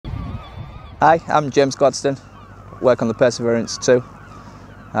Hi, I'm James Gladstone, work on the Perseverance 2.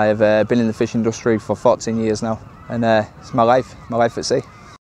 I have been in the fish industry for 14 years now, and it's my life at sea.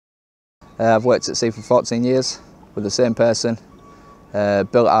 I've worked at sea for 14 years with the same person,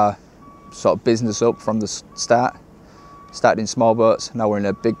 built our sort of business up from the start. Started in small boats, now we're in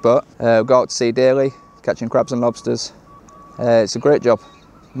a big boat. We go out to sea daily, catching crabs and lobsters. It's a great job,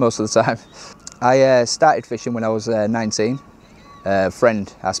 most of the time. I started fishing when I was 19. A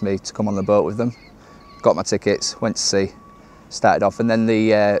friend asked me to come on the boat with them. Got my tickets, went to sea, started off, and then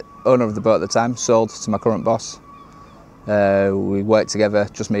the owner of the boat at the time sold to my current boss. We worked together,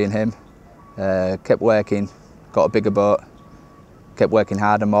 just me and him. Kept working, got a bigger boat, kept working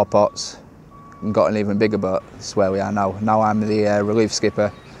harder, more pots, and got an even bigger boat. That's where we are now. Now I'm the relief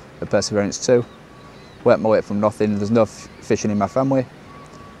skipper at Perseverance 2. Worked my way from nothing. There's no fishing in my family.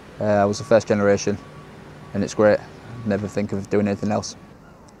 I was the first generation, and it's great. Never think of doing anything else.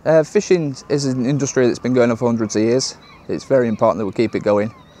 Fishing is an industry that's been going on for hundreds of years. It's very important that we keep it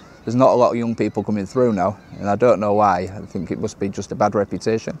going. There's not a lot of young people coming through now, and I don't know why. I think it must be just a bad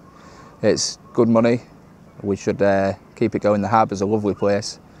reputation. It's good money. We should keep it going. The harbour's a lovely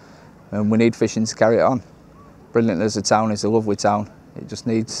place, and we need fishing to carry it on. Bridlington as a town is a lovely town. It just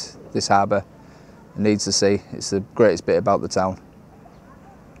needs this harbour. It needs the sea. It's the greatest bit about the town.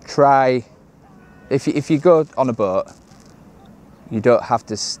 If you go on a boat, you don't have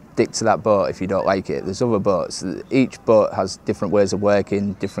to stick to that boat if you don't like it. There's other boats. Each boat has different ways of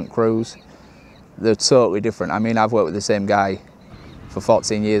working, different crews. They're totally different. I mean, I've worked with the same guy for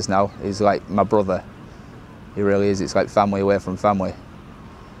 14 years now. He's like my brother. He really is. It's like family away from family.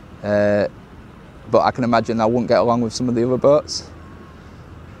 But I can imagine I wouldn't get along with some of the other boats.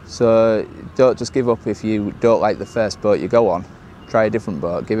 So don't just give up if you don't like the first boat you go on. Try a different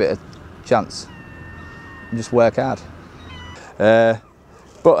boat, give it a chance. And just work hard.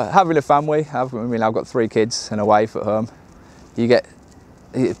 But having a family, I've got 3 kids and a wife at home.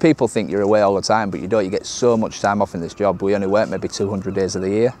 People think you're away all the time, but you don't. You get so much time off in this job. We only work maybe 200 days of the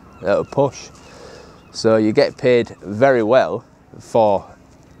year at a push. So you get paid very well for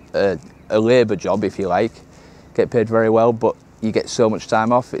a labour job, if you like. Get paid very well, but you get so much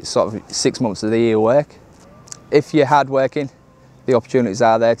time off. It's sort of 6 months of the year work. If you're hard working, the opportunities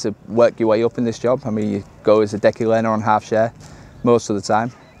are there to work your way up in this job. I mean, you go as a decky learner on half share most of the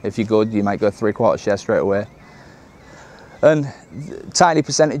time. If you're good, you might go 3/4 share straight away. And tiny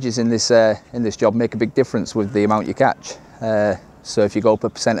percentages in this job make a big difference with the amount you catch. So if you go up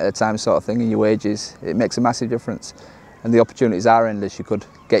 1% at a time sort of thing in your wages, it makes a massive difference. And the opportunities are endless. You could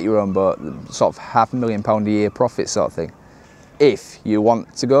get your own boat, sort of £500,000 a year profit sort of thing. If you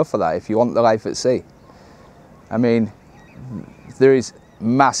want to go for that, if you want the life at sea. I mean, there is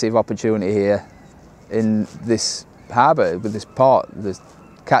massive opportunity here in this harbour, with this port. The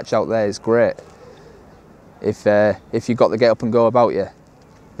catch out there is great. If you've got the get up and go about you,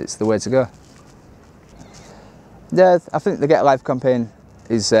 it's the way to go. Yeah, I think the Get a Life campaign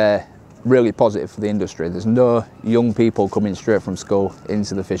is really positive for the industry. There's no young people coming straight from school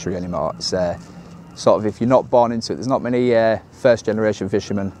into the fishery anymore. It's sort of, if you're not born into it, there's not many first generation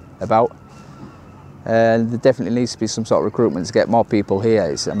fishermen about. There definitely needs to be some sort of recruitment to get more people here.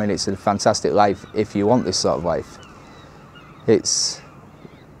 It's a fantastic life if you want this sort of life. It's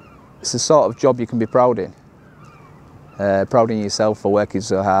a sort of job you can be proud in. Proud in yourself for working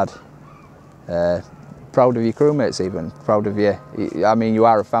so hard. Proud of your crewmates even. Proud of you. I mean, you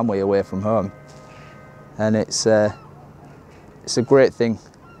are a family away from home. And it's a great thing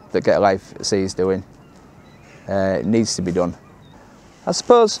that Get a Life at Sea is doing. It needs to be done. I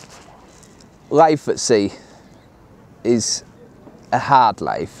suppose life at sea is a hard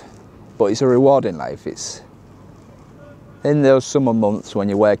life, but it's a rewarding life. It's in those summer months when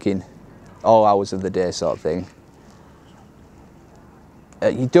you're working all hours of the day sort of thing.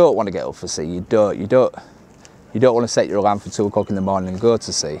 You don't want to get up for sea. You don't want to set your alarm for 2 o'clock in the morning and go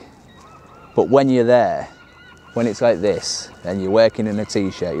to sea. But when you're there, when it's like this, and you're working in a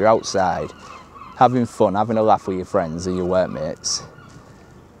t-shirt, you're outside, having fun, having a laugh with your friends and your workmates,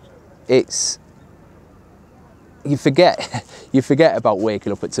 you forget about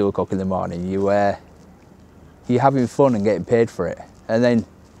waking up at 2 o'clock in the morning. You're having fun and getting paid for it, and then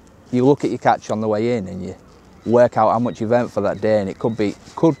you look at your catch on the way in and you work out how much you've earned for that day, and it could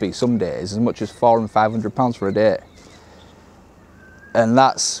be some days as much as £400 and £500 for a day. And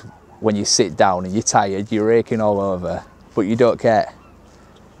that's when you sit down and you're tired, you're aching all over, but you don't care.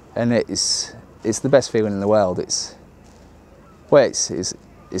 And it's the best feeling in the world. It's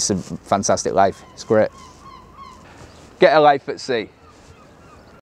a fantastic life. It's great. Get a life at sea.